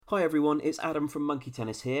Hi everyone, it's Adam from Monkey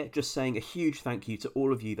Tennis here, just saying a huge thank you to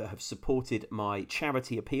all of you that have supported my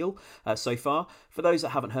charity appeal so far. For those that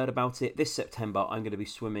haven't heard about it, this September I'm going to be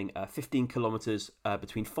swimming 15 kilometres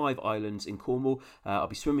between 5 islands in Cornwall. I'll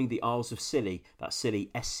be swimming the Isles of Scilly, that's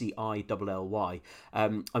Scilly, Scilly.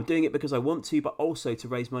 I'm doing it because I want to, but also to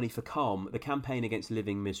raise money for Calm, the campaign against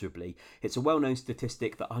living miserably. It's a well-known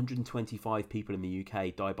statistic that 125 people in the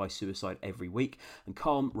UK die by suicide every week, and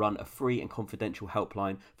Calm run a free and confidential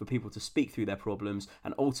helpline for people to speak through their problems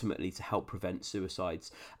and ultimately to help prevent suicides.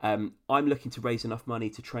 I'm looking to raise enough money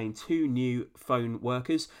to train 2 new phone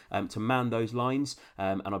workers to man those lines,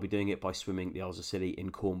 and I'll be doing it by swimming the Isles of Scilly in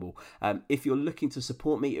Cornwall. If you're looking to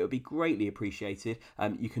support me, it would be greatly appreciated.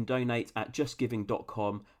 You can donate at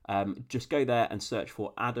justgiving.com. Just go there and search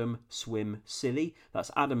for Adam Swim Scilly. That's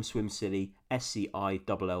Adam Swim Scilly, Scilly.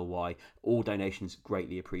 All donations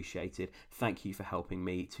greatly appreciated. Thank you for helping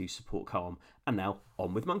me to support Calm. And now,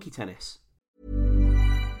 on with Monkey Tennis.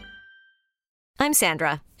 I'm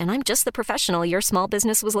Sandra, and I'm just the professional your small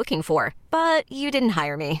business was looking for. But you didn't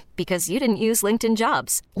hire me because you didn't use LinkedIn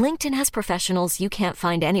Jobs. LinkedIn has professionals you can't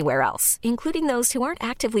find anywhere else, including those who aren't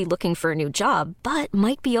actively looking for a new job, but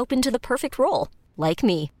might be open to the perfect role, like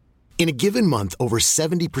me. In a given month, over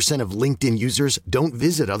 70% of LinkedIn users don't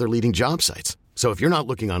visit other leading job sites. So if you're not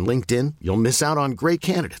looking on LinkedIn, you'll miss out on great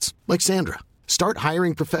candidates like Sandra. Start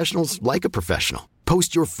hiring professionals like a professional.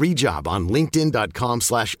 Post your free job on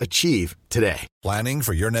linkedin.com/achieve today. Planning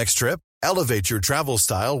for your next trip? Elevate your travel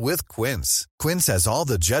style with Quince. Quince has all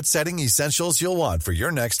the jet-setting essentials you'll want for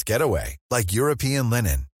your next getaway, like European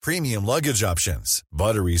linen, premium luggage options,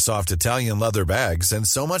 buttery soft Italian leather bags, and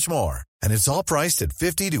so much more. And it's all priced at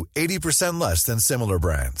 50 to 80% less than similar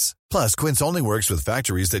brands. Plus, Quince only works with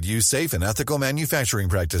factories that use safe and ethical manufacturing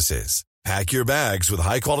practices. Pack your bags with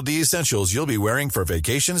high-quality essentials you'll be wearing for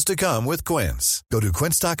vacations to come with Quince. Go to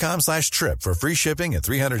quince.com/trip for free shipping and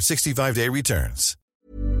 365-day returns.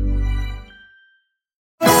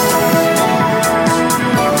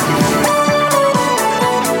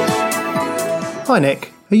 Hi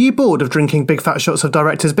Nick, are you bored of drinking big fat shots of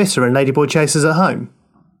Director's Bitter and Ladyboy Chasers at home?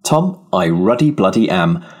 Tom, I ruddy bloody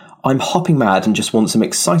am. I'm hopping mad and just want some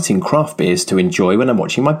exciting craft beers to enjoy when I'm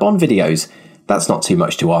watching my Bond videos. That's not too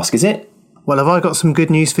much to ask, is it? Well, have I got some good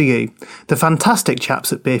news for you. The fantastic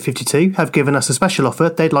chaps at Beer 52 have given us a special offer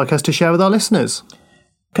they'd like us to share with our listeners.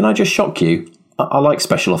 Can I just shock you? I like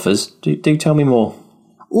special offers. Do tell me more.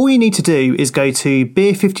 All you need to do is go to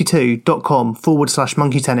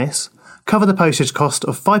beer52.com/monkeytennis, cover the postage cost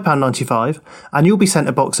of £5.95, and you'll be sent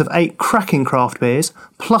a box of 8 cracking craft beers,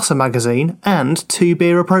 plus a magazine, and 2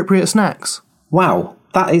 beer-appropriate snacks. Wow,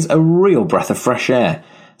 that is a real breath of fresh air.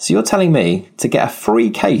 So you're telling me to get a free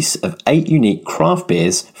case of 8 unique craft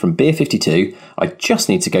beers from Beer 52, I just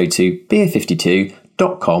need to go to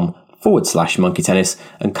beer52.com/monkeytennis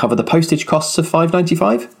and cover the postage costs of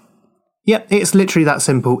 £5.95? Yep, it's literally that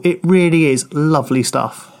simple. It really is lovely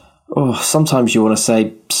stuff. Oh, sometimes you want to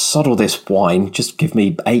say, sod all this wine, just give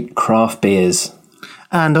me 8 craft beers.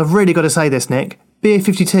 And I've really got to say this, Nick. Beer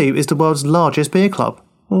 52 is the world's largest beer club.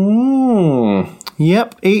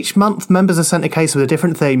 Yep, each month members are sent a case with a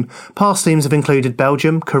different theme. Past themes have included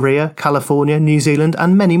Belgium, Korea, California, New Zealand,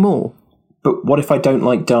 and many more. But what if I don't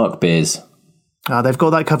like dark beers? They've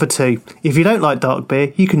got that covered too. If you don't like dark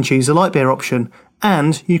beer, you can choose a light beer option.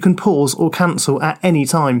 And you can pause or cancel at any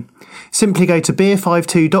time. Simply go to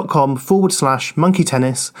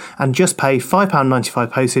beer52.com/monkeytennis and just pay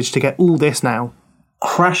 £5.95 postage to get all this now.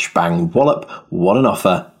 Crash bang wallop, what an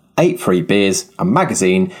offer. 8 free beers, a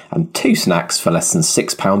magazine, and 2 snacks for less than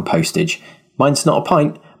 £6 postage. Mine's not a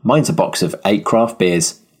pint, mine's a box of 8 craft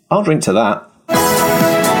beers. I'll drink to that.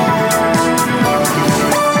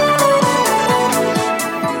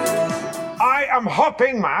 I'm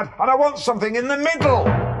hopping mad and I want something in the middle.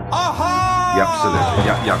 Aha!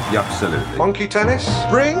 Absolutely. Monkey tennis?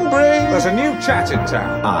 Bring. There's a new chat in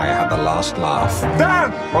town. I had the last laugh.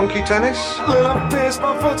 Dan! Monkey tennis? Little pierce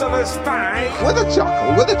my foot on a spike. With a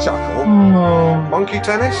chuckle. Monkey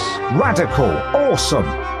tennis? Radical. Awesome.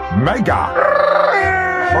 Mega.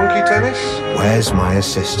 Monkey tennis? Where's my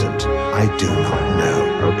assistant? I do not know.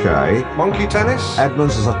 Okay. Monkey tennis?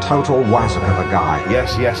 Edmonds is a total wazzock of a guy.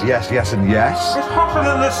 Yes, and yes. It's hotter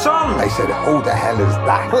than the sun. They said, who the hell is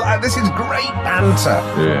that? Well, this is great banter.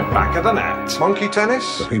 Yeah. Back of the net. Monkey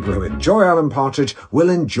tennis? The people who enjoy Alan Partridge will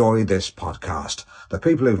enjoy this podcast. The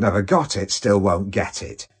people who've never got it still won't get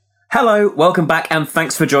it. Hello, welcome back, and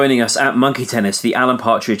thanks for joining us at Monkey Tennis, the Alan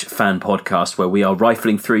Partridge fan podcast, where we are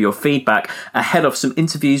rifling through your feedback ahead of some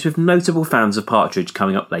interviews with notable fans of Partridge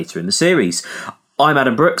coming up later in the series. I'm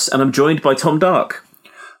Adam Brooks, and I'm joined by Tom Dark.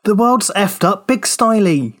 The world's effed up Big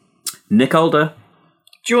Styley. Nick Alder.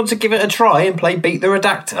 Do you want to give it a try and play Beat the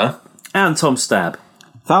Redactor? And Tom Stab.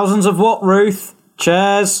 Thousands of what, Ruth?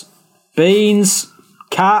 Chairs, beans,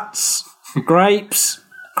 cats, grapes,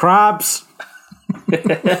 crabs.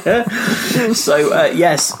 So,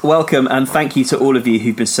 yes, welcome and thank you to all of you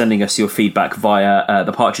who've been sending us your feedback via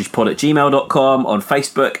thepartridgepod@gmail.com, on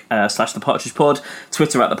Facebook /thepartridgepod,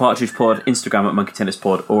 Twitter @thepartridgepod, Instagram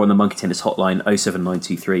 @monkeytennispod, or on the Monkey Tennis hotline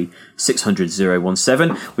 07923 600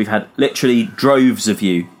 017. We've had literally droves of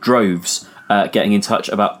you, getting in touch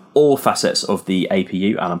about all facets of the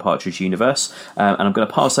APU, Alan Partridge universe. And I'm going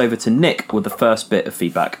to pass over to Nick with the first bit of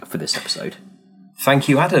feedback for this episode. Thank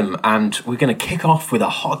you, Adam. And we're going to kick off with a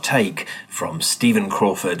hot take from Stephen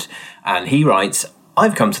Crawford. And he writes,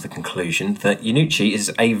 I've come to the conclusion that Iannucci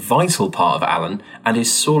is a vital part of Alan and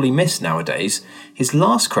is sorely missed nowadays. His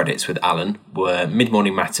last credits with Alan were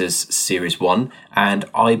Mid-Morning Matters Series 1 and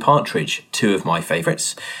I, Partridge, two of my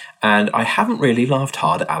favourites. And I haven't really laughed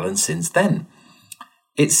hard at Alan since then.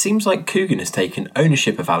 It seems like Coogan has taken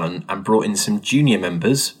ownership of Alan and brought in some junior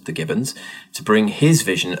members, the Gibbons, to bring his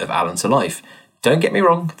vision of Alan to life. Don't get me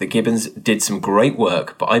wrong, the Gibbons did some great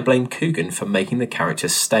work, but I blame Coogan for making the character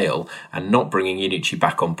stale and not bringing Iannucci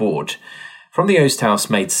back on board. From the Oast House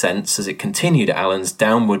made sense as it continued Alan's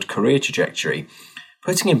downward career trajectory.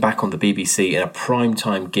 Putting him back on the BBC in a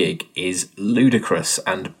primetime gig is ludicrous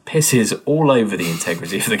and pisses all over the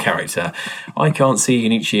integrity of the character. I can't see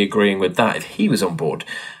Iannucci agreeing with that if he was on board.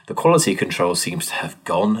 The quality control seems to have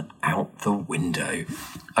gone out the window.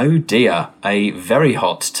 Oh dear, a very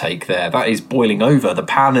hot take there. That is boiling over. The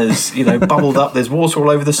pan has, bubbled up. There's water all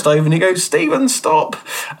over the stove and he goes, Stephen, stop.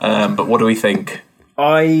 But what do we think?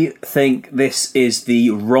 I think this is the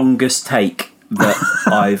wrongest take that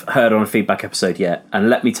I've heard on a feedback episode yet, and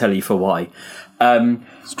let me tell you for why. I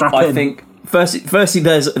think firstly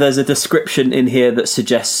there's a description in here that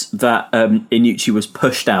suggests that Iannucci was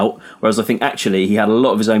pushed out, whereas I think actually he had a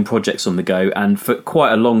lot of his own projects on the go, and for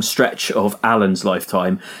quite a long stretch of Alan's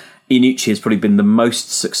lifetime, Iannucci has probably been the most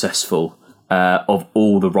successful of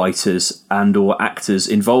all the writers and or actors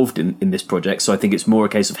involved in this project. So I think it's more a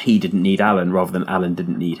case of he didn't need Alan rather than Alan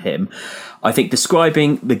didn't need him. I think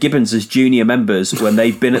describing the Gibbons as junior members when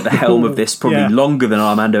they've been at the helm of this probably longer than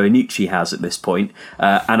Armando Iannucci has at this point,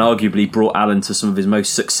 and arguably brought Alan to some of his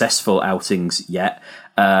most successful outings yet,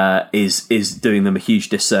 is doing them a huge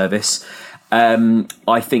disservice.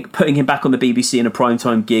 I think putting him back on the BBC in a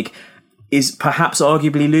primetime gig is perhaps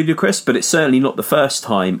arguably ludicrous, but it's certainly not the first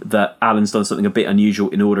time that Alan's done something a bit unusual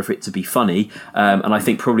in order for it to be funny. And I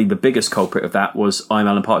think probably the biggest culprit of that was I'm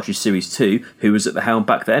Alan Partridge Series 2, who was at the helm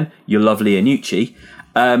back then, your lovely Iannucci.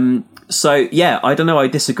 So, yeah, I don't know, I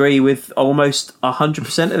disagree with almost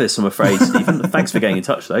 100% of this, I'm afraid, Stephen. Thanks for getting in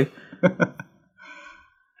touch, though.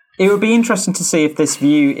 It would be interesting to see if this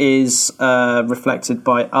view is reflected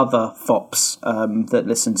by other FOPs that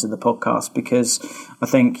listen to the podcast, because I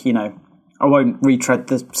think, I won't retread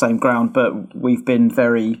the same ground, but we've been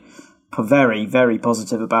very, very, very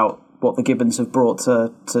positive about what the Gibbons have brought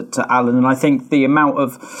to Alan, and I think the amount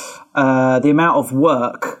of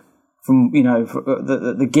work from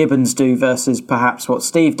the Gibbons do versus perhaps what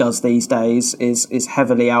Steve does these days is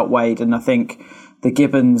heavily outweighed, and I think the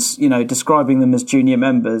Gibbons, describing them as junior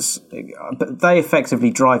members, they effectively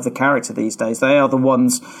drive the character these days. They are the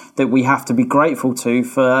ones that we have to be grateful to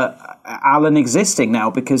for Alan existing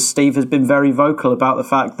now, because Steve has been very vocal about the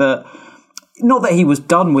fact that, not that he was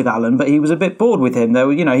done with Alan, but he was a bit bored with him.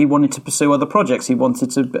 There, he wanted to pursue other projects. He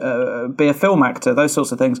wanted to be a film actor, those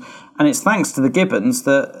sorts of things. And it's thanks to the Gibbons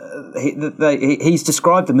that he's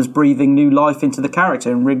described them as breathing new life into the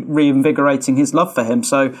character and reinvigorating his love for him.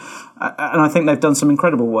 So, and I think they've done some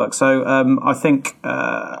incredible work. So I think,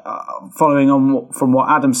 following on from what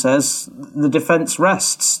Adam says, the defence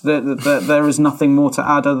rests. There is nothing more to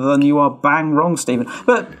add other than you are bang wrong, Stephen.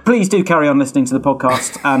 But please do carry on listening to the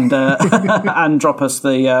podcast and drop us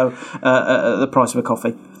the price of a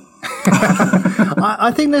coffee.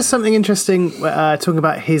 I think there's something interesting talking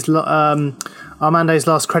about his Armando's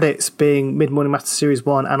last credits being Mid-Morning Matters Series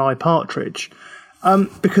 1 and I, Partridge,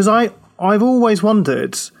 because I've always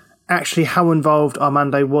wondered actually how involved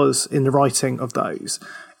Armando was in the writing of those.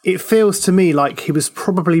 It feels to me like he was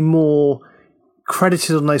probably more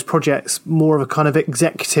credited on those projects, more of a kind of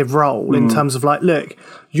executive role in terms of like, look,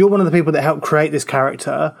 you're one of the people that helped create this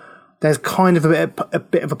character. There's kind of a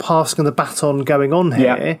bit of a passing of the baton going on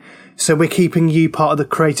here. So we're keeping you part of the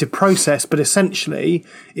creative process, but essentially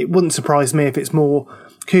it wouldn't surprise me if it's more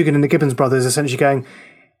Coogan and the Gibbons brothers essentially going,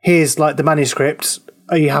 here's like the manuscript,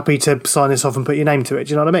 are you happy to sign this off and put your name to it?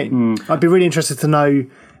 Do you know what I mean? I'd be really interested to know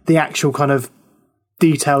the actual kind of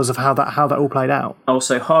details of how that all played out.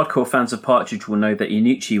 Also, hardcore fans of Partridge will know that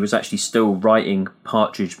Iannucci was actually still writing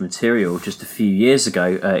Partridge material just a few years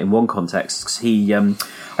ago. In one context, he,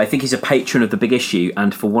 I think, he's a patron of The Big Issue,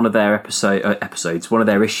 and for one of their episodes, one of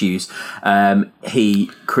their issues, he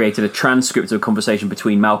created a transcript of a conversation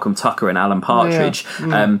between Malcolm Tucker and Alan Partridge,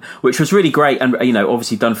 which was really great, and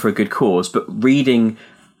obviously done for a good cause. But reading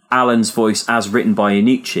Alan's voice as written by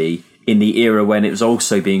Iannucci in the era when it was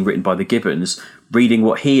also being written by the Gibbons, reading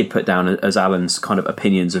what he had put down as Alan's kind of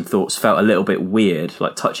opinions and thoughts felt a little bit weird,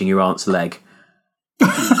 like touching your aunt's leg.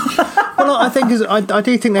 Well, I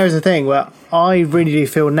do think there is a thing where I really do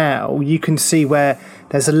feel now you can see where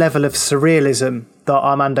there's a level of surrealism that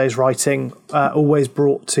Armando's writing always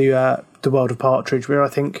brought to the world of Partridge, where I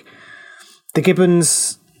think the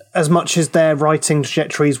Gibbons, as much as their writing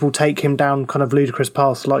trajectories will take him down kind of ludicrous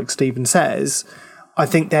paths, like Stephen says, I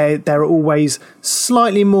think there are always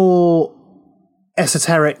slightly more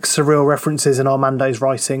esoteric, surreal references in Armando's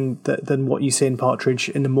writing than what you see in Partridge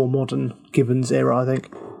in the more modern Gibbons era, I think.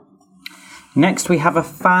 Next, we have a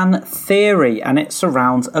fan theory, and it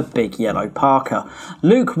surrounds a big yellow Parker.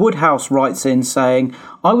 Luke Woodhouse writes in saying,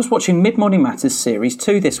 I was watching Mid Morning Matters Series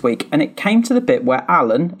 2 this week, and it came to the bit where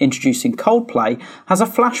Alan, introducing Coldplay, has a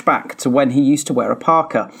flashback to when he used to wear a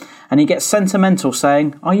Parker, and he gets sentimental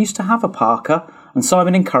saying, I used to have a Parker, and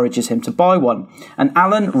Simon encourages him to buy one, and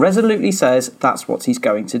Alan resolutely says that's what he's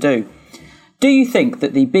going to do. Do you think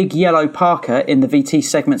that the big yellow Parker in the VT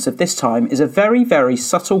segments of this time is a very, very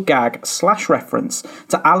subtle gag/reference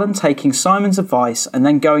to Alan taking Simon's advice and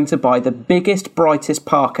then going to buy the biggest, brightest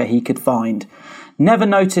Parker he could find? Never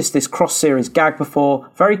noticed this cross-series gag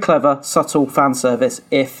before. Very clever, subtle fan service,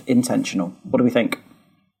 if intentional. What do we think?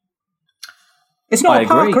 It's not a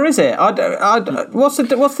Parker, is it? What's the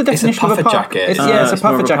definition of a Parker? Jacket. It's a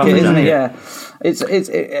puffer jacket, isn't it? Yeah.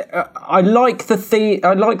 I like the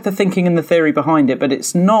thinking and the theory behind it, but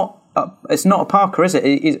it's not a Parker, is it?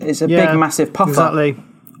 It's a big, massive puffer. Exactly.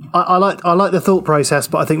 I like the thought process,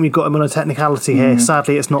 but I think we've got him on a technicality here.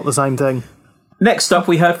 Sadly, it's not the same thing. Next up,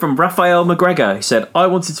 we heard from Raphael McGregor, who said, I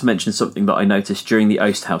wanted to mention something that I noticed during the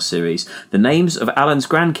Oasthouse series. The names of Alan's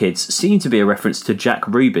grandkids seem to be a reference to Jack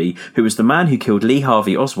Ruby, who was the man who killed Lee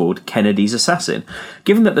Harvey Oswald, Kennedy's assassin.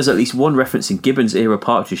 Given that there's at least one reference in Gibbons-era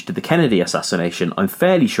Partridge to the Kennedy assassination, I'm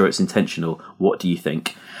fairly sure it's intentional. What do you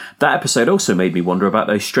think? That episode also made me wonder about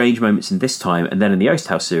those strange moments in this time and then in the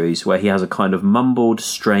Oasthouse series where he has a kind of mumbled,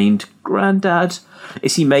 strained granddad.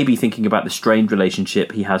 Is he maybe thinking about the strained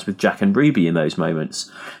relationship he has with Jack and Ruby in those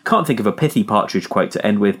moments? Can't think of a pithy Partridge quote to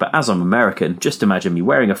end with, but as I'm American, just imagine me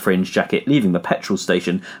wearing a fringe jacket, leaving the petrol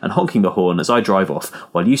station and honking the horn as I drive off,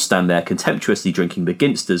 while you stand there contemptuously drinking the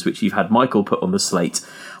Ginsters which you've had Michael put on the slate.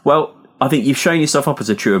 Well, I think you've shown yourself up as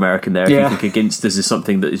a true American there if you think a Ginsters is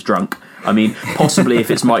something that is drunk. I mean, possibly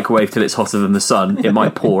if it's microwaved till it's hotter than the sun, it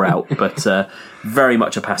might pour out, but very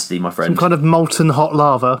much a pasty, my friend. Some kind of molten hot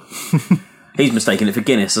lava. He's mistaken it for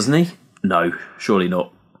Guinness, hasn't he? No, surely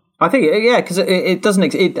not. I think, because it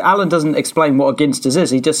doesn't. Alan doesn't explain what a Ginsters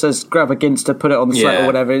is. He just says, grab a Ginster, put it on the slate or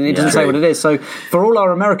whatever. He doesn't say what it is. So, for all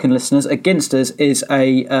our American listeners, a Ginsters is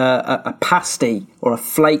a pasty or a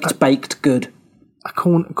flaked baked good. A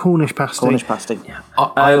Cornish pasty. Cornish pasty. Yeah.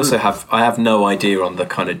 I also have no idea on the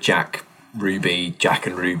kind of Jack and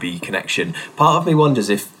Ruby connection. Part of me wonders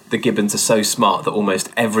if the Gibbons are so smart that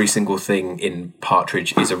almost every single thing in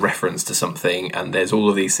Partridge is a reference to something, and there's all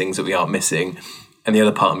of these things that we aren't missing. And the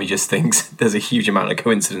other part of me just thinks there's a huge amount of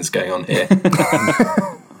coincidence going on here.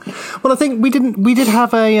 Well, I think we did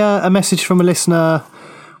have a message from a listener,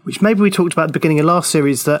 which maybe we talked about at the beginning of last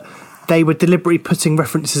series, that they were deliberately putting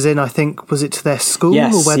references in, I think, was it to their school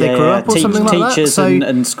or where they grew up or something like that? Teachers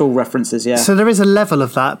and school references, So there is a level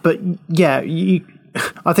of that, but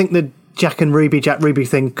I think the Jack Ruby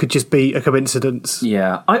thing could just be a coincidence.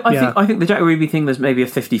 Yeah, I think the Jack Ruby thing, there's maybe a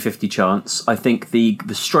 50-50 chance. I think the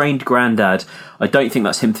strained granddad, I don't think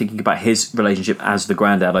that's him thinking about his relationship as the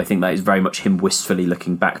granddad. I think that is very much him wistfully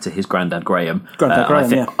looking back to his granddad Graham.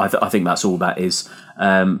 I think that's all that is.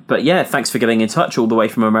 But yeah, thanks for getting in touch all the way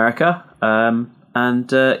from America. On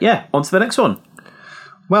to the next one.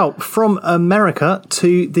 Well, from America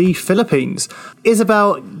to the Philippines,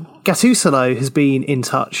 Isabel Gatusalo has been in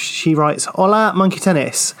touch. She writes, Hola, Monkey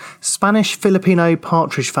Tennis. Spanish-Filipino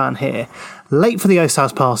Partridge fan here. Late for the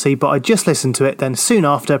Oasthouse party, but I just listened to it, then soon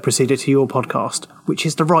after proceeded to your podcast, which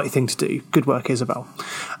is the right thing to do. Good work, Isabel.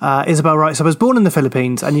 Isabel writes, I was born in the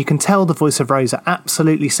Philippines, and you can tell the voice of Rosa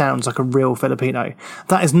absolutely sounds like a real Filipino.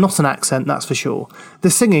 That is not an accent, that's for sure.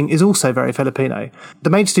 The singing is also very Filipino.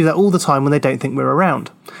 The mates do that all the time when they don't think we're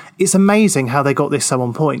around. It's amazing how they got this so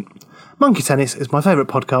on point. Monkey Tennis is my favourite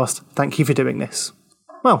podcast. Thank you for doing this.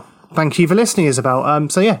 Well, thank you for listening, Isabel.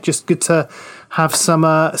 So yeah, just good to have some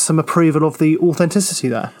approval of the authenticity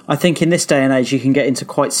there. I think in this day and age, you can get into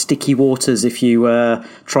quite sticky waters if you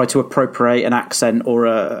try to appropriate an accent or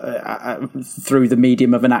through the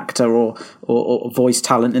medium of an actor or voice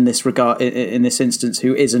talent in this regard. In this instance,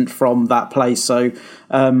 who isn't from that place. So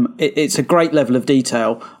it's a great level of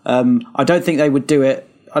detail. I don't think they would do it.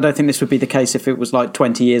 I don't think this would be the case if it was like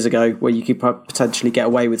 20 years ago where you could potentially get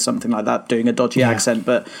away with something like that, doing a dodgy accent.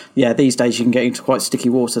 But yeah, these days you can get into quite sticky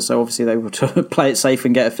water. So obviously they would play it safe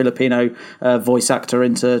and get a Filipino voice actor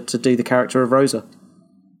in to do the character of Rosa.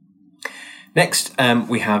 Next,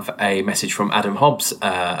 we have a message from Adam Hobbs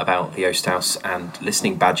about the Oasthouse and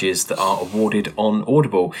listening badges that are awarded on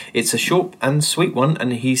Audible. It's a short and sweet one,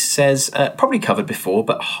 and he says, probably covered before,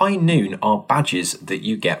 but High Noon are badges that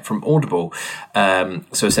you get from Audible.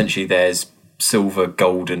 So essentially there's silver,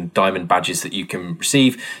 gold and diamond badges that you can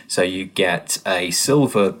receive. So you get a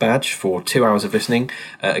silver badge for 2 hours of listening,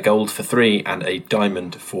 a gold for 3 and a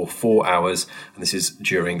diamond for 4 hours. And this is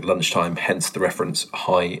during lunchtime, hence the reference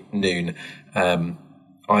High Noon.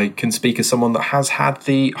 I can speak as someone that has had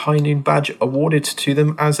the High Noon badge awarded to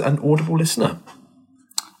them as an Audible listener.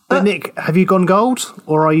 But Nick, have you gone gold,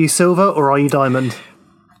 or are you silver, or are you diamond?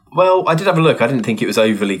 Well, I did have a look. I didn't think it was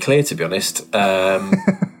overly clear, to be honest.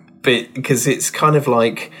 But because it's kind of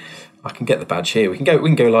like, I can get the badge here. We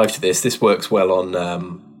can go live to this. This works well on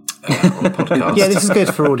podcast. Yeah, this is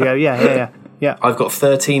good for audio. Yeah. I've got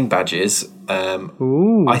 13 badges.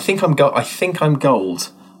 Ooh. I think I'm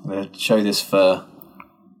gold. I'm going to show this for.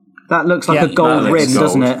 That looks like a gold rim,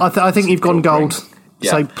 doesn't it? I think you've gone gold. Yeah.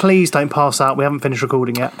 So please don't pass out. We haven't finished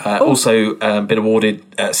recording yet. Also been awarded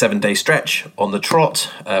 7-day stretch, On the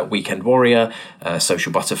Trot, Weekend Warrior,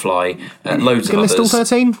 Social Butterfly, loads of others. List all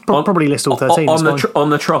 13? Probably list all 13. On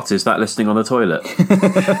the Trot, is that listening on the toilet?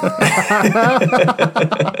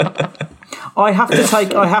 I have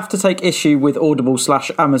to take issue with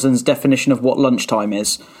Audible/Amazon's definition of what lunchtime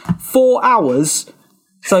is. 4 hours.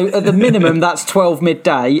 So at the minimum, that's 12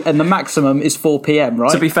 midday, and the maximum is 4 p.m.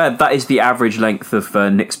 Right? To be fair, that is the average length of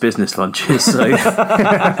Nick's business lunches. So. No,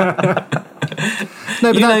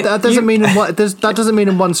 but that doesn't mean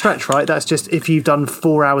in one stretch, right? That's just if you've done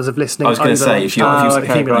 4 hours of listening. I was going to say, if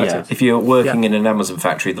you're working Yeah. in an Amazon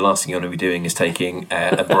factory, the last thing you want to be doing is taking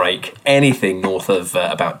a break. Anything north of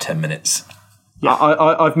about 10 minutes. Yeah.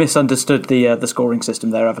 I've misunderstood the scoring system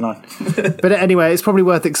there, haven't I? But anyway, it's probably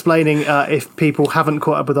worth explaining if people haven't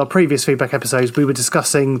caught up with our previous feedback episodes. We were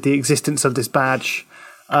discussing the existence of this badge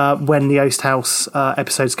when the Oasthouse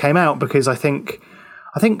episodes came out, because I think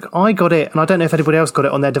I got it, and I don't know if anybody else got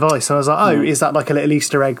it on their device. And I was like, is that like a little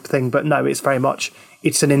Easter egg thing? But no, it's very much,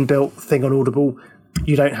 it's an inbuilt thing on Audible.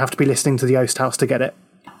 You don't have to be listening to the Oasthouse to get it.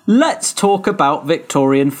 Let's talk about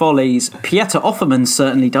Victorian Follies. Pieter Offerman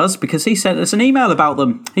certainly does, because he sent us an email about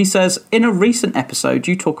them. He says, in a recent episode,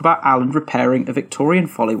 you talk about Alan repairing a Victorian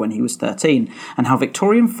Folly when he was 13, and how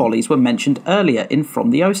Victorian Follies were mentioned earlier in From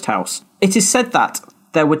the Oasthouse. It is said that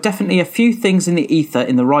there were definitely a few things in the ether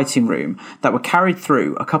in the writing room that were carried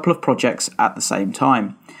through a couple of projects at the same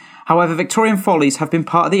time. However, Victorian Follies have been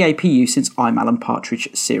part of the APU since I'm Alan Partridge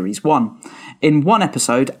Series 1. In one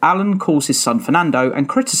episode, Alan calls his son Fernando and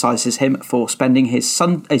criticises him for spending his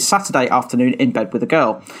Saturday afternoon in bed with a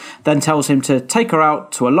girl, then tells him to take her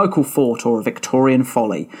out to a local fort or a Victorian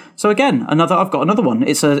Folly. So again, I've got another one.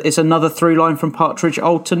 It's another through line from Partridge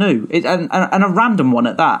old to new, and a random one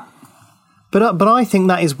at that. But I think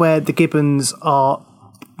that is where the Gibbons are.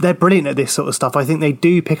 They're brilliant at this sort of stuff. I think they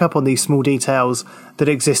do pick up on these small details that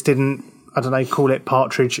exist in, I don't know, call it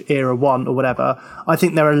Partridge Era 1 or whatever. I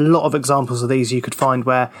think there are a lot of examples of these you could find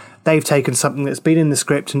where they've taken something that's been in the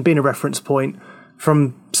script and been a reference point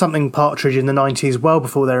from something Partridge in the 90s, well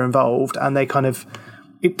before they're involved, and they kind of...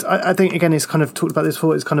 I think, again, it's kind of talked about this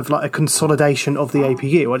before, it's kind of like a consolidation of the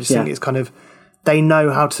APU. I just think it's kind of... They know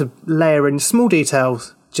how to layer in small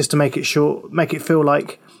details just to make it feel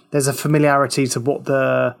like there's a familiarity to what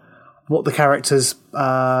the characters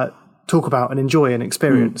talk about and enjoy and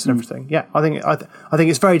experience and everything. Yeah, I think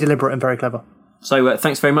it's very deliberate and very clever. So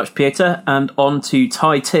thanks very much, Pieter. And on to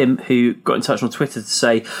Ty Tim, who got in touch on Twitter to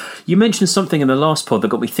say, you mentioned something in the last pod that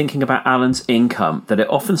got me thinking about Alan's income, that it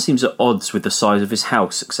often seems at odds with the size of his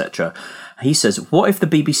house, etc. He says, what if the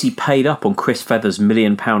BBC paid up on Chris Feather's £1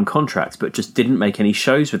 million contract but just didn't make any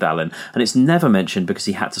shows with Alan, and it's never mentioned because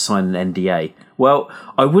he had to sign an NDA? Well,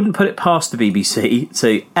 I wouldn't put it past the BBC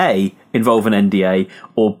to A, involve an NDA,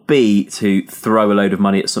 or B, to throw a load of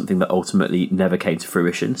money at something that ultimately never came to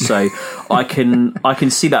fruition. So I can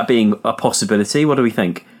see that being a possibility. What do we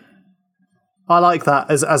think? I like that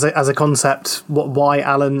as a concept. Why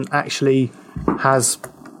Alan actually has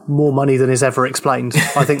more money than is ever explained.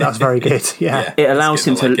 I think that's very good. Yeah. It allows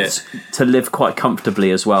him to live quite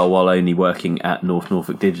comfortably as well while only working at North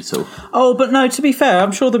Norfolk Digital. Oh, but no, to be fair,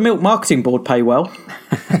 I'm sure the Milk Marketing Board pay well.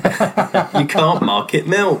 You can't market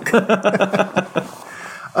milk.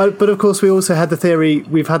 But of course, we also had the theory,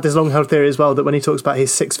 we've had this long-held theory as well, that when he talks about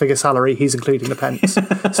his 6-figure salary, he's including the pence.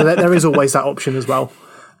 So there is always that option as well.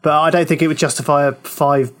 But I don't think it would justify a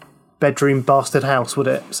 5-bedroom bastard house, would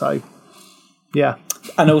it? So, yeah.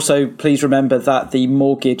 And also, please remember that the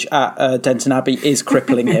mortgage at Denton Abbey is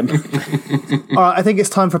crippling him. All right, I think it's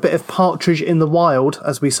time for a bit of partridge in the wild,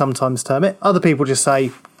 as we sometimes term it. Other people just say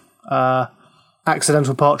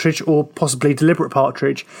accidental partridge or possibly deliberate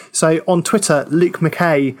partridge. So on Twitter, Luke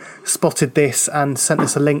McKay spotted this and sent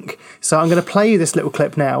us a link. So I'm going to play you this little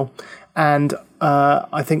clip now. And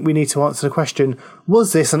I think we need to answer the question,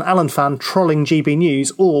 was this an Alan fan trolling GB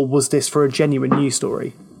News, or was this for a genuine news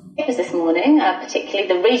story? Papers this morning, particularly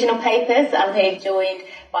the regional papers. I'm here joined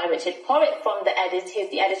by Richard Porritt from the who's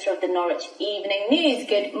the editor of the Norwich Evening News.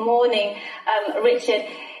 Good morning, Richard.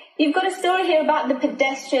 You've got a story here about the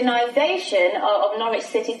pedestrianisation of Norwich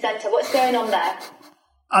city centre. What's going on there?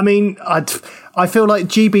 I mean, I feel like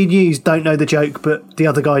GB News don't know the joke, but the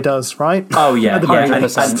other guy does, right? Oh yeah,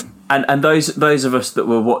 and those of us that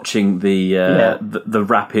were watching the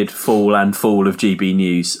rapid fall of GB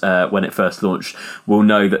News when it first launched will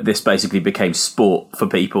know that this basically became sport for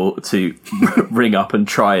people to ring up and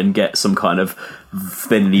try and get some kind of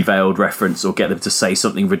thinly veiled reference or get them to say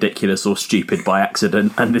something ridiculous or stupid by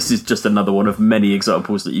accident. And this is just another one of many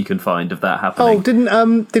examples that you can find of that happening.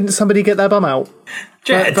 Oh, didn't somebody get their bum out?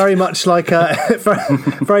 Very much like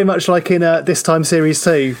very much like in This Time Series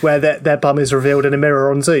 2, where their bum is revealed in a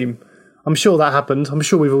mirror on Zoom. I'm sure that happened. I'm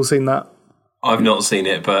sure we've all seen that. I've not seen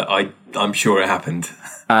it, but I'm sure it happened.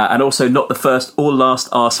 And also not the first or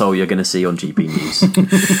last arsehole you're going to see on GB News.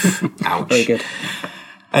 Ouch. Very good.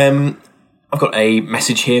 I've got a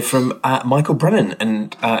message here from Michael Brennan,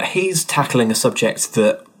 and he's tackling a subject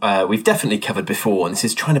that we've definitely covered before, and this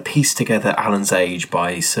is trying to piece together Alan's age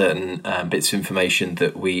by certain bits of information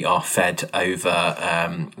that we are fed over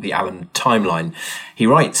the Alan timeline. He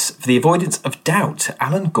writes, for the avoidance of doubt,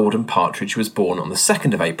 Alan Gordon Partridge was born on the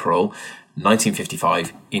 2nd of April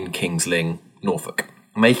 1955 in Kings Lynn, Norfolk,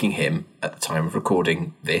 making him, at the time of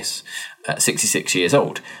recording this, 66 years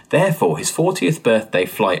old. Therefore, his 40th birthday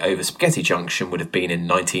flight over Spaghetti Junction would have been in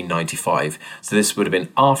 1995. So this would have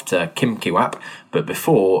been after Kim Kiwap, but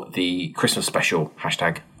before the Christmas special,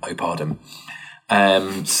 #Opardum.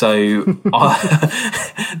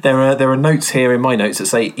 There are notes here in my notes that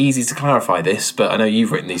say easy to clarify this, but I know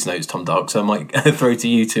you've written these notes, Tom Dark, so I might throw to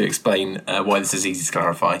you to explain why this is easy to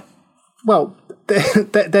clarify. Well,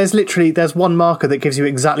 there's one marker that gives you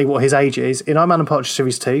exactly what his age is. In I'm Alan Partridge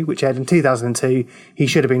Series 2, which aired in 2002, he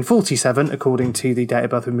should have been 47, according to the date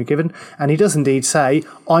of birth we've been given. And he does indeed say,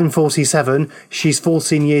 I'm 47, she's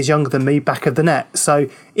 14 years younger than me, back of the net. So,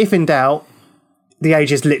 if in doubt, the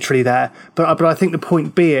age is literally there. But I think the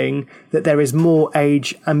point being that there is more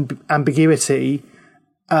age ambiguity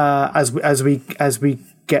as we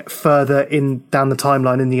get further down the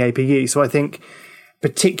timeline in the APU. So I think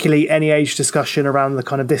particularly any age discussion around the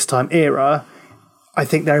kind of this time era, I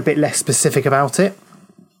think they're a bit less specific about it,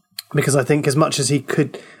 because I think as much as he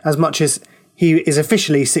is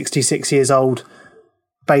officially 66 years old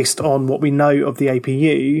based on what we know of the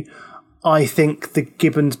APU, I think the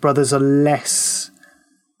Gibbons brothers are less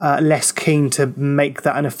keen to make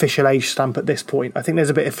that an official age stamp at this point. I think there's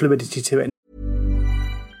a bit of fluidity to it.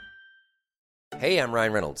 Hey, I'm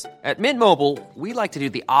Ryan Reynolds. At Mint Mobile, we like to do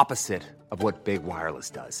the opposite of what Big Wireless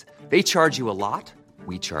does. They charge you a lot,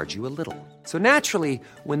 we charge you a little. So naturally,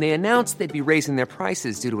 when they announced they'd be raising their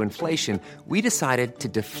prices due to inflation, we decided to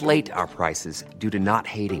deflate our prices due to not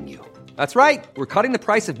hating you. That's right. We're cutting the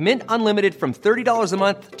price of Mint Unlimited from $30 a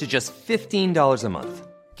month to just $15 a month.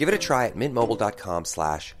 Give it a try at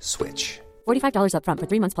mintmobile.com/switch. $45 up front for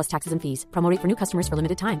 3 months plus taxes and fees. Promo rate for new customers for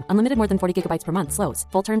limited time. Unlimited more than 40 gigabytes per month. Slows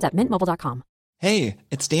full terms at mintmobile.com. Hey,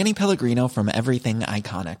 it's Danny Pellegrino from Everything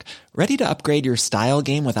Iconic. Ready to upgrade your style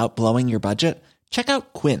game without blowing your budget? Check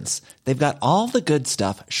out Quince. They've got all the good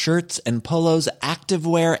stuff, shirts and polos,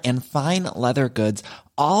 activewear, and fine leather goods,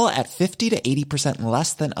 all at 50 to 80%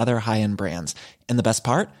 less than other high-end brands. And the best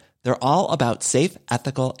part? They're all about safe,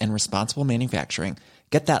 ethical, and responsible manufacturing.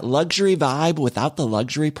 Get that luxury vibe without the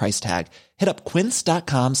luxury price tag. Hit up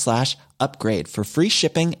quince.com/upgrade for free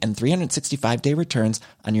shipping and 365-day returns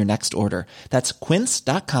on your next order. That's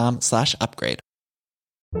quince.com/upgrade.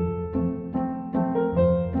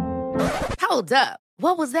 Hold up.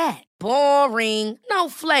 What was that? Boring. No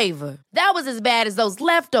flavor. That was as bad as those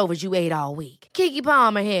leftovers you ate all week. Keke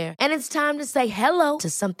Palmer here, and it's time to say hello to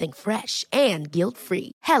something fresh and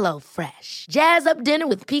guilt-free. Hello Fresh. Jazz up dinner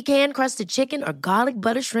with pecan-crusted chicken or garlic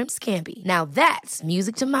butter shrimp scampi. Now that's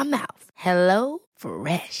music to my mouth. Hello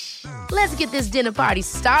Fresh. Let's get this dinner party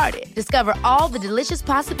started. Discover all the delicious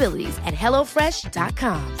possibilities at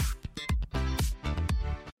HelloFresh.com.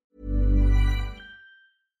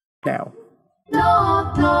 Now.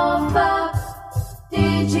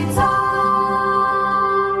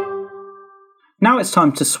 Now it's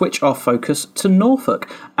time to switch our focus to Norfolk,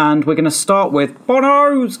 and we're going to start with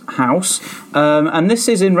Bono's house, and this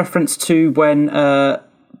is in reference to when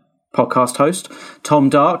podcast host Tom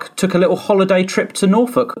Dark took a little holiday trip to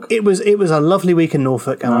Norfolk. It was a lovely week in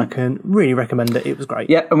Norfolk, and I can really recommend it. It was great.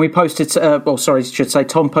 Yeah, and we posted.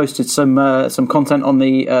 Tom posted some content on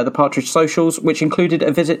the Partridge socials, which included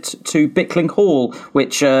a visit to Bickling Hall,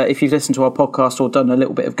 which, if you've listened to our podcast or done a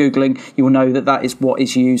little bit of googling, you will know that is what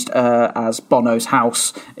is used as Bono's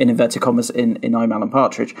house in inverted commas in I'm Alan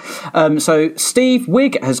Partridge. So Steve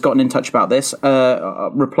Wigg has gotten in touch about this,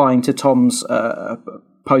 replying to Tom's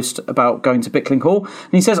post about going to Bickling Hall,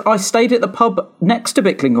 and he says, I stayed at the pub next to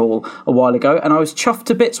Bickling Hall a while ago, and I was chuffed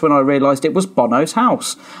to bits when I realised it was Bono's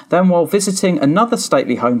house. Then while visiting another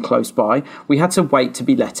stately home close by, we had to wait to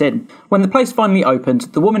be let in. When the place finally opened,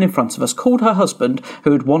 the woman in front of us called her husband,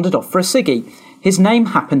 who had wandered off for a ciggy. His name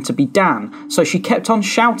happened to be Dan, so she kept on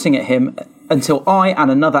shouting at him until I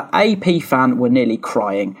and another AP fan were nearly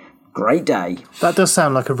crying. Great day. That does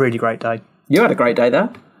sound like a really great day. You had a great day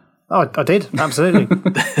there. Oh, I did, absolutely.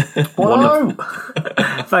 Wonderful.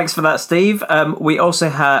 Thanks for that, Steve. We also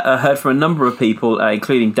heard from a number of people,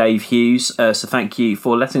 including Dave Hughes, so thank you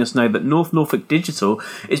for letting us know that North Norfolk Digital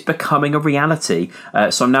is becoming a reality.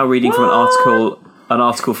 So I'm now reading from an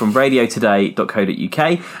article from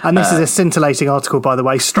radiotoday.co.uk. And this is a scintillating article, by the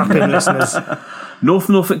way. Strap in, listeners. North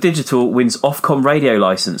Norfolk Digital wins Ofcom radio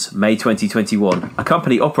licence, May 2021. A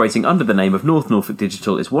company operating under the name of North Norfolk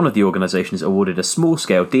Digital is one of the organisations awarded a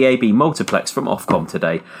small-scale DAB multiplex from Ofcom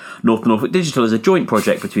today. North Norfolk Digital is a joint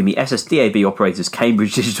project between the SSDAB operators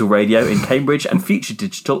Cambridge Digital Radio in Cambridge and Future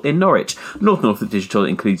Digital in Norwich. North Norfolk Digital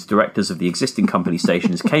includes directors of the existing company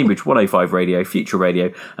stations Cambridge 105 Radio, Future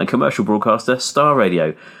Radio and commercial broadcaster Star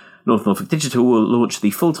Radio. North Norfolk Digital will launch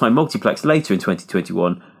the full-time multiplex later in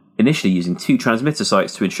 2021, initially using 2 transmitter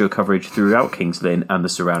sites to ensure coverage throughout Kings Lynn and the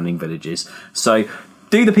surrounding villages. So,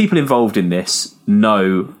 do the people involved in this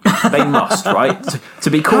know they must, right?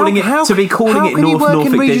 To be calling it North Norfolk Digital. How can you work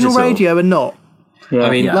in regional radio and not? Yeah.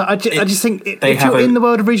 I mean, I just think if you're in the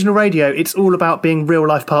world of regional radio, it's all about being real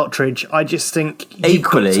life Partridge. I just think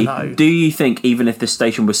equally, do you think even if this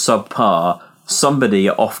station was subpar, somebody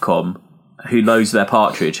at Ofcom who knows their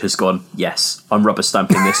Partridge has gone, yes, I'm rubber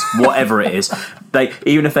stamping this, whatever it is.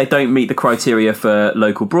 Even if they don't meet the criteria for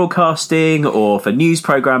local broadcasting or for news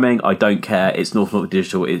programming, I don't care. It's North Norfolk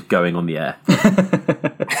Digital is going on the air.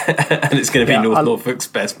 And it's going to be North Norfolk's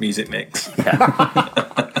best music mix.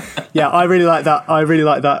 Yeah, I really like that. I really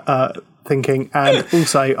like that thinking. And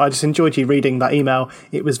also, I just enjoyed you reading that email.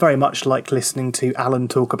 It was very much like listening to Alan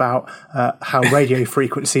talk about how radio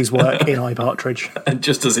frequencies work in iPartridge. And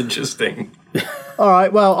just as interesting. All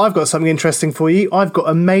right, well, I've got something interesting for you. I've got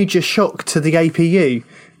a major shock to the APU.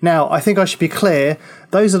 Now, I think I should be clear.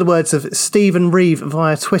 Those are the words of Stephen Reeve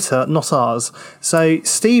via Twitter, not ours. So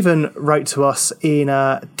Stephen wrote to us in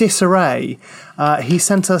disarray. He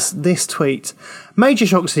sent us this tweet. Major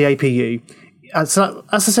shock to the APU. So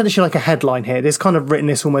that's essentially like a headline here. There's kind of written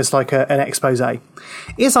this almost like an expose.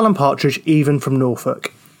 Is Alan Partridge even from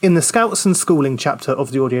Norfolk? In the Scouts and Schooling chapter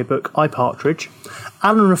of the audiobook iPartridge,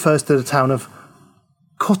 Alan refers to the town of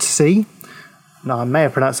Cottessie. Now, I may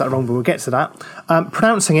have pronounced that wrong, but we'll get to that.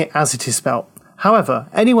 Pronouncing it as it is spelt. However,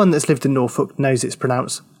 anyone that's lived in Norfolk knows it's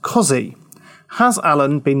pronounced Cossie. Has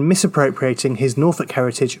Alan been misappropriating his Norfolk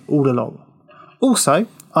heritage all along? Also,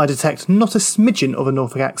 I detect not a smidgen of a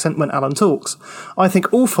Norfolk accent when Alan talks. I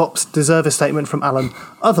think all fops deserve a statement from Alan,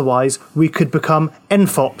 otherwise we could become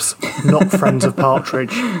NFOPs, not friends of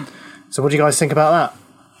Partridge. So what do you guys think about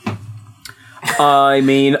that? I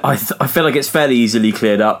mean, I feel like it's fairly easily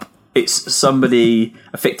cleared up. It's somebody,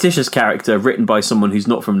 a fictitious character written by someone who's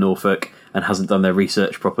not from Norfolk and hasn't done their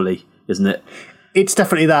research properly, isn't it? It's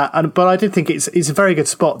definitely that, but I did think it's a very good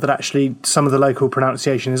spot that actually some of the local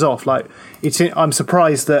pronunciation is off. Like, I'm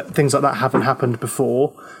surprised that things like that haven't happened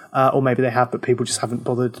before, or maybe they have, but people just haven't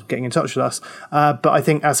bothered getting in touch with us. But I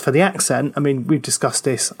think as for the accent, I mean, we've discussed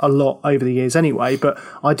this a lot over the years anyway, but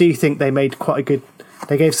I do think they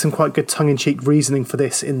gave some quite good tongue-in-cheek reasoning for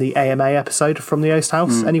this in the AMA episode from the Oast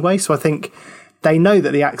House anyway, so I think they know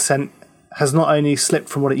that the accent has not only slipped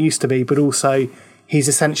from what it used to be, but also he's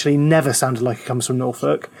essentially never sounded like he comes from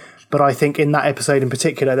Norfolk. But I think in that episode in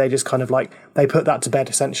particular, they just kind of like, they put that to bed,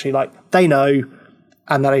 essentially. Like, they know,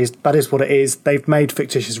 and that is what it is. They've made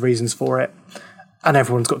fictitious reasons for it, and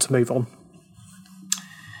everyone's got to move on.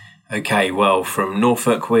 Okay, well, from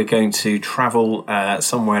Norfolk, we're going to travel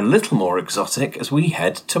somewhere a little more exotic as we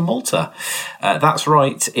head to Malta. That's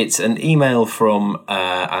right, it's an email from,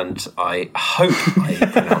 and I hope I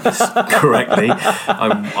pronounce this correctly.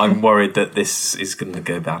 I'm worried that this is going to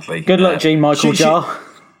go badly. Good luck, Jean Michael Jar.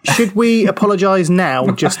 Should we apologise now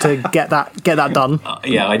just to get that done?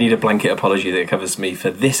 Yeah, I need a blanket apology that covers me for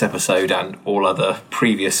this episode and all other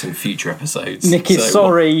previous and future episodes. Nick is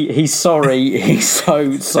sorry. He's sorry. He's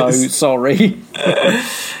so sorry.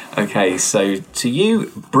 Okay, so to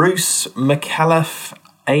you, Bruce McAuliffe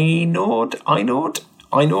Aynord?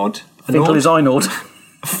 Finkel is Aynord.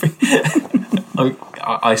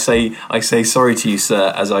 I say sorry to you,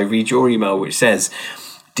 sir, as I read your email, which says,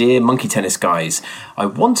 "Dear Monkey Tennis guys, I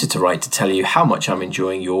wanted to write to tell you how much I'm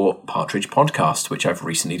enjoying your Partridge podcast, which I've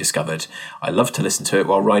recently discovered. I love to listen to it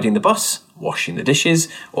while riding the bus, washing the dishes,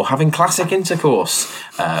 or having classic intercourse.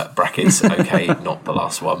 Brackets, okay, not the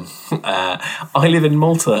last one. I live in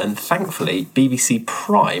Malta, and thankfully BBC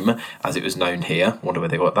Prime, as it was known here, wonder where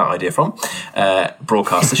they got that idea from,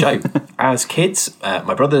 broadcast the show. As kids,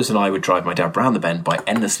 my brothers and I would drive my dad round the bend by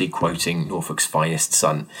endlessly quoting Norfolk's finest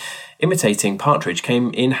son. Imitating Partridge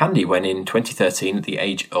came in handy when in 2013, at the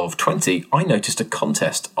age of 20, I noticed a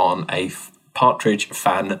contest on a Partridge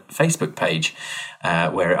fan Facebook page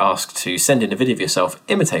where it asked to send in a video of yourself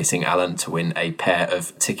imitating Alan to win a pair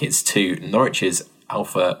of tickets to Norwich's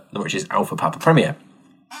Alpha Papa premiere.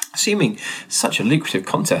 Assuming such a lucrative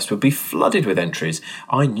contest would be flooded with entries,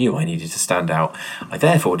 I knew I needed to stand out. I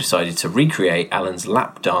therefore decided to recreate Alan's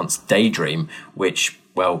lap dance daydream, which,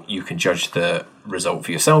 well, you can judge the result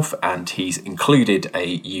for yourself, and he's included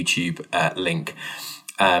a YouTube link.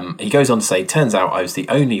 He goes on to say, turns out I was the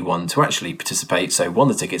only one to actually participate, so won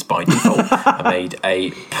the tickets by default. I made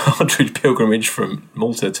a Partridge pilgrimage from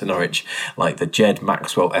Malta to Norwich, like the Jed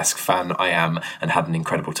Maxwell-esque fan I am, and had an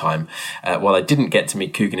incredible time. While I didn't get to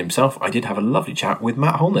meet Coogan himself, I did have a lovely chat with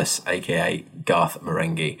Matt Holness, aka Garth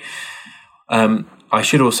Marenghi. I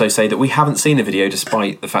should also say that we haven't seen the video,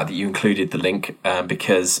 despite the fact that you included the link,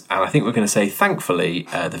 because, and I think we're going to say, thankfully,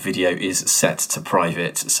 the video is set to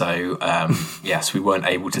private. So, yes, we weren't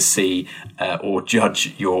able to see or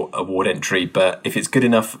judge your award entry. But if it's good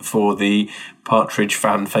enough for the Partridge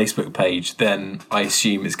fan Facebook page, then I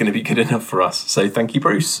assume it's going to be good enough for us. So thank you,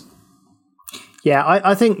 Bruce. Yeah,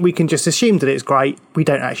 I think we can just assume that it's great. We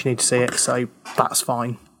don't actually need to see it, so that's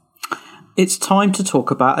fine. It's time to talk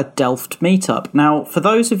about a Delft meetup. Now, for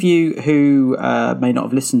those of you who may not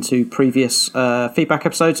have listened to previous feedback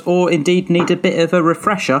episodes, or indeed need a bit of a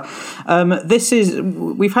refresher,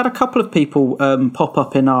 we've had a couple of people pop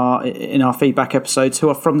up in our feedback episodes who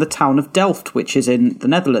are from the town of Delft, which is in the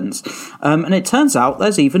Netherlands, and it turns out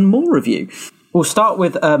there's even more of you. We'll start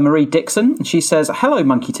with Marie Dixon. She says, "Hello,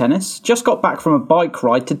 Monkey Tennis. Just got back from a bike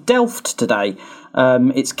ride to Delft today.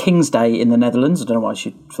 It's King's Day in the Netherlands." I don't know why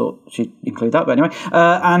she thought she'd include that, but anyway.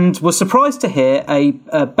 And was surprised to hear a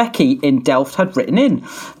Becky in Delft had written in.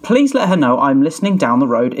 "Please let her know I'm listening down the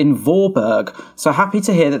road in Voorburg. So happy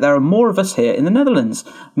to hear that there are more of us here in the Netherlands.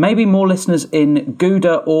 Maybe more listeners in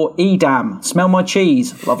Gouda or Edam. Smell my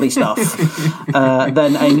cheese." Lovely stuff.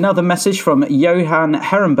 Then another message from Johan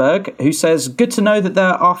Herenberg, who says, "Good to know that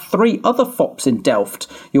there are 3 other FOPs in Delft.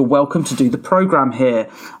 You're welcome to do the programme here."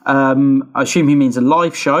 I assume he means a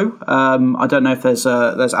live show. I don't know if there's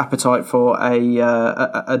appetite for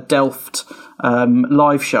a Delft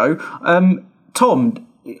live show. Tom,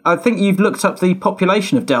 I think you've looked up the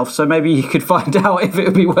population of Delft, so maybe you could find out if it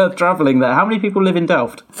would be worth travelling there. How many people live in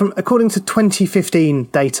Delft? According to 2015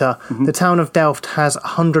 data, the town of Delft has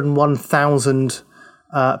 101,000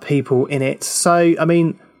 people in it. So, I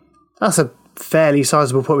mean, that's a fairly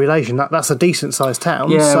sizable population. That's a decent sized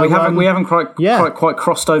town. Yeah, so, we haven't quite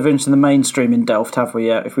crossed over into the mainstream in Delft, have we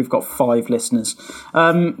yet? If we've got 5 listeners,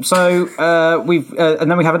 and then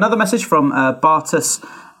we have another message from Bartus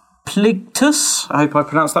Pligtus, I hope I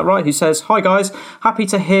pronounced that right, who says, "Hi guys, happy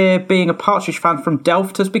to hear being a Partridge fan from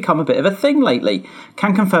Delft has become a bit of a thing lately.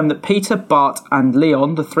 Can confirm that Peter, Bart and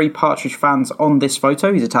Leon, the 3 Partridge fans on this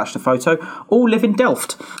photo," he's attached a photo, "all live in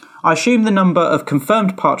Delft. I assume the number of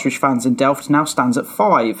confirmed Partridge fans in Delft now stands at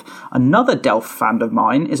 5. Another Delft fan of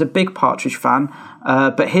mine is a big Partridge fan,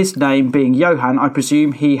 but his name being Johan, I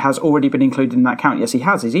presume he has already been included in that count." Yes, he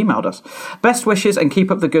has. He's emailed us. "Best wishes and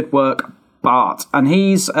keep up the good work. Bart, and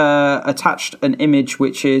he's attached an image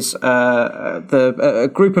which is a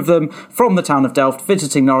group of them from the town of Delft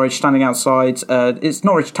visiting Norwich, standing outside. It's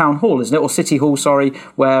Norwich Town Hall, isn't it? Or City Hall, sorry,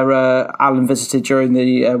 where Alan visited during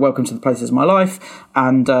the Welcome to the Places of My Life.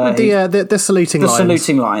 And the saluting lions. The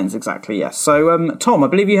saluting lions, exactly, yes. So, Tom, I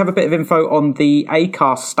believe you have a bit of info on the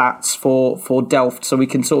Acast stats for Delft, so we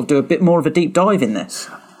can sort of do a bit more of a deep dive in this.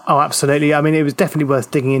 Oh, absolutely. I mean, it was definitely worth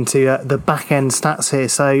digging into the back-end stats here.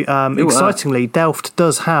 So, excitingly, Delft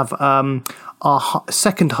does have our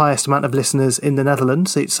second highest amount of listeners in the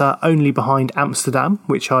Netherlands. It's only behind Amsterdam,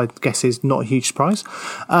 which I guess is not a huge surprise.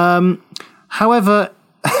 However,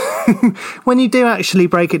 when you do actually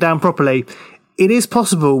break it down properly, it is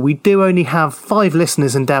possible we do only have 5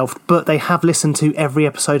 listeners in Delft, but they have listened to every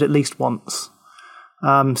episode at least once.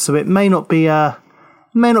 So it may not be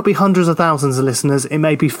hundreds of thousands of listeners. It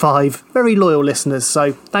may be 5 very loyal listeners.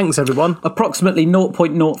 So thanks, everyone. Approximately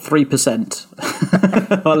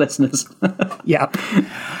 0.03% of our listeners. Yeah.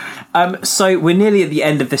 So we're nearly at the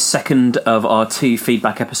end of this second of our 2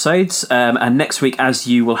 feedback episodes, and next week, as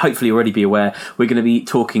you will hopefully already be aware, we're going to be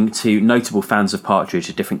talking to notable fans of Partridge,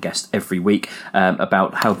 a different guest every week,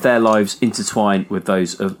 about how their lives intertwine with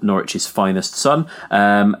those of Norwich's finest son,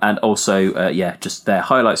 and also, just their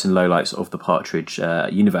highlights and lowlights of the Partridge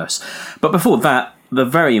universe. But before that, the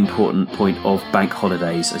very important point of bank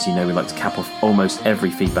holidays. As you know, we like to cap off almost every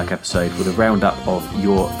feedback episode with a roundup of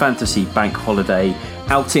your fantasy bank holiday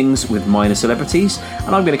outings with minor celebrities.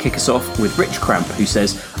 And I'm going to kick us off with Rich Cramp, who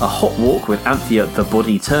says, a hot walk with Anthea the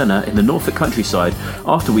Body Turner in the Norfolk countryside.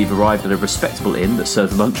 After we've arrived at a respectable inn that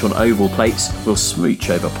serves lunch on oval plates, we'll smooch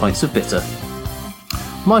over pints of bitter.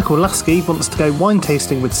 Michael Lasky wants to go wine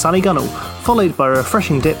tasting with Sally Gunnell, followed by a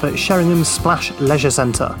refreshing dip at Sheringham's Splash Leisure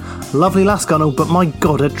Centre. Lovely lass Gunnell, but my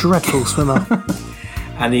God, a dreadful swimmer.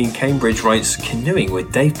 Annie in Cambridge writes, canoeing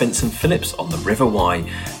with Dave Benson Phillips on the River Wye,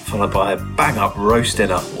 followed by a bang-up roast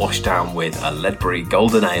dinner washed down with a Ledbury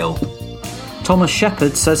Golden Ale. Thomas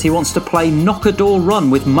Shepherd says he wants to play Knock-a-Door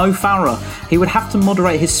Run with Mo Farah. He would have to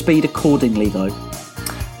moderate his speed accordingly, though.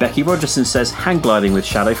 Becky Rogerson says hang gliding with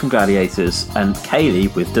Shadow from Gladiators, and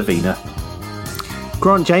Kaylee with Davina.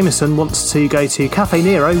 Grant Jameson wants to go to Cafe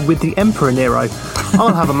Nero with the Emperor Nero.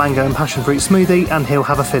 I'll have a mango and passion fruit smoothie, and he'll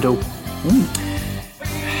have a fiddle.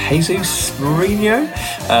 Jesus Mourinho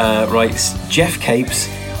writes, Jeff Capes,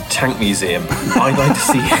 Tank Museum. I'd like to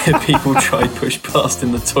see people try push past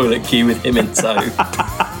in the toilet queue with him in tow.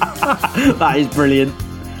 That is brilliant.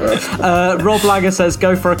 Rob Langer says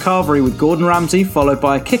go for a carvery with Gordon Ramsay, followed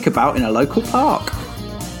by a kickabout in a local park.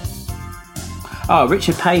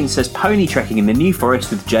 Richard Payne says pony trekking in the New Forest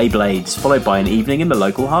with Jay Blades, followed by an evening in the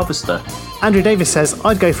local harvester. Andrew Davis says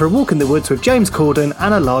I'd go for a walk in the woods with James Corden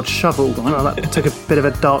and a large shovel. Oh, that took a bit of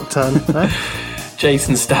a dark turn there.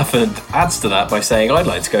 Jason Stafford adds to that by saying I'd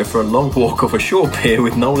like to go for a long walk off a short pier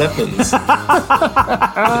with Noel Evans.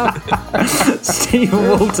 Stephen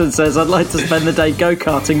Walton says I'd like to spend the day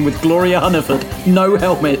go-karting with Gloria Hunniford. No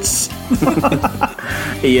helmets.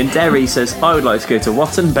 Ian Derry says I would like to go to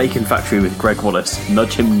Watton Bacon Factory with Greg Wallace.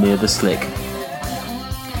 Nudge him near the slick.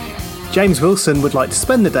 James Wilson would like to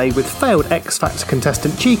spend the day with failed X Factor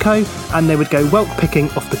contestant Chico, and they would go whelk picking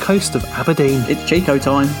off the coast of Aberdeen. It's Chico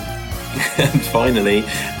time. And finally,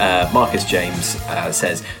 Marcus James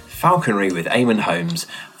says falconry with Eamon Holmes,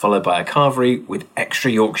 followed by a carvery with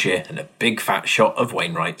extra Yorkshire and a big fat shot of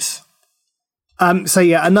Wainwright's.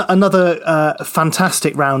 Another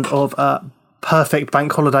fantastic round of perfect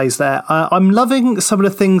bank holidays there. I'm loving some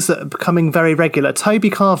of the things that are becoming very regular. Toby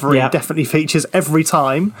Carvery definitely features every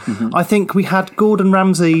time. Mm-hmm. I think we had Gordon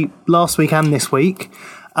Ramsay last week and this week.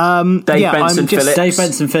 Dave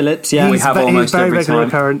Benson Phillips. Yeah, we have almost very regular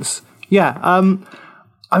occurrence. Yeah.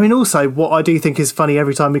 I mean, also, what I do think is funny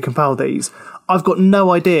every time we compile these, I've got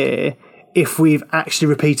no idea if we've actually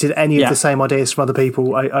repeated any of the same ideas from other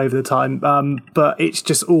people over the time. But it's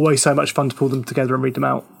just always so much fun to pull them together and read them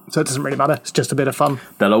out. So it doesn't really matter. It's just a bit of fun.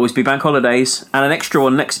 There'll always be bank holidays and an extra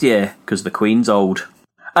one next year because the Queen's old.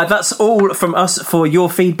 That's all from us for your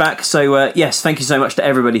feedback. So, yes, thank you so much to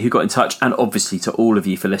everybody who got in touch, and obviously to all of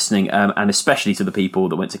you for listening, and especially to the people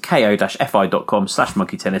that went to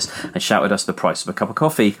ko-fi.com/monkeytennis and shouted us the price of a cup of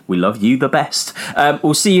coffee. We love you the best.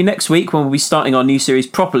 We'll see you next week when we'll be starting our new series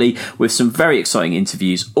properly with some very exciting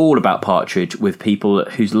interviews all about Partridge with people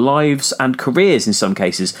whose lives and careers in some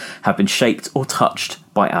cases have been shaped or touched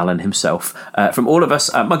by Alan himself. From all of us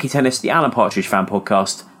at Monkey Tennis, the Alan Partridge Fan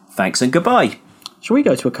Podcast, thanks and goodbye. Shall we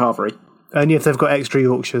go to a carvery? Only if they've got extra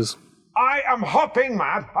Yorkshires. I am hopping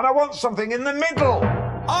mad and I want something in the middle.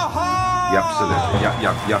 Aha!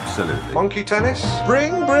 Absolutely. Absolutely. Monkey tennis?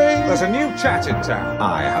 Bring. There's a new chat in town.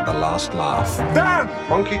 I had the last laugh. Dan!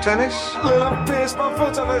 Monkey tennis? Little pierce my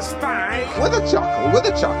foot on the spine. With a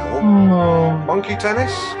chuckle. Monkey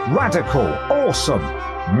tennis? Radical. Awesome.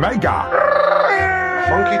 Mega.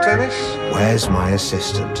 Monkey tennis? Where's my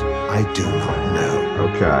assistant? I do not know.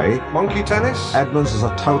 Okay. Monkey tennis? Edmonds is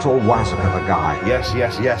a total wazzock of a guy. Yes,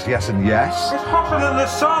 and yes. It's hotter than the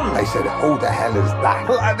sun. They said, who the hell is that?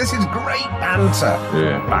 Well, this is great banter.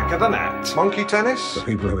 Yeah. Back of the net. Monkey tennis? The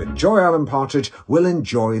people who enjoy Alan Partridge will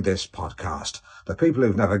enjoy this podcast. The people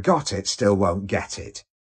who've never got it still won't get it.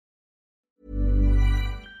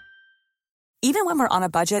 Even when we're on a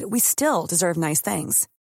budget, we still deserve nice things.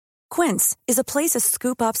 Quince is a place to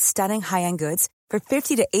scoop up stunning high-end goods for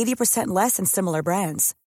 50 to 80% less than similar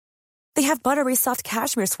brands. They have buttery soft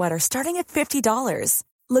cashmere sweaters starting at $50,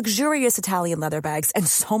 luxurious Italian leather bags, and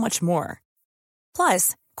so much more.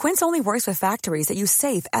 Plus, Quince only works with factories that use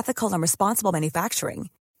safe, ethical, and responsible manufacturing.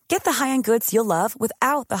 Get the high-end goods you'll love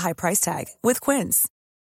without the high price tag with Quince.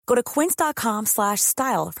 Go to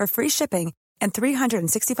quince.com/style for free shipping and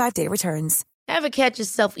 365-day returns. Ever catch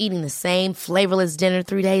yourself eating the same flavorless dinner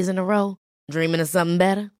 3 days in a row? Dreaming of something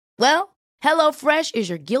better? Well, HelloFresh is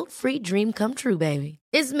your guilt-free dream come true, baby.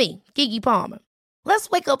 It's me, Keke Palmer. Let's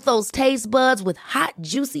wake up those taste buds with hot,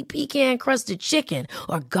 juicy pecan-crusted chicken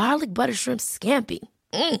or garlic butter shrimp scampi.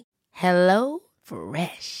 Hello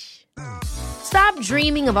Fresh. Stop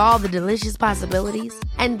dreaming of all the delicious possibilities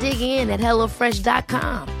and dig in at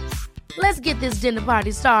HelloFresh.com. Let's get this dinner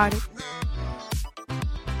party started.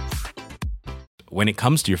 When it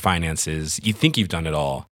comes to your finances, you think you've done it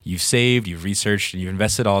all. You've saved, you've researched, and you've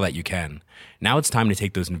invested all that you can. Now it's time to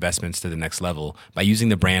take those investments to the next level by using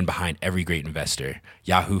the brand behind every great investor,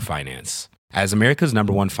 Yahoo Finance. As America's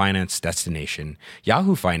 #1 finance destination,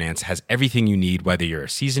 Yahoo Finance has everything you need, whether you're a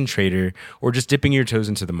seasoned trader or just dipping your toes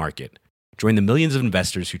into the market. Join the millions of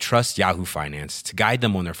investors who trust Yahoo Finance to guide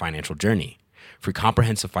them on their financial journey. For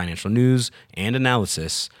comprehensive financial news and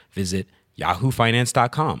analysis, visit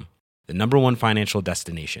yahoofinance.com. The #1 financial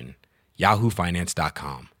destination,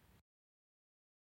 yahoofinance.com.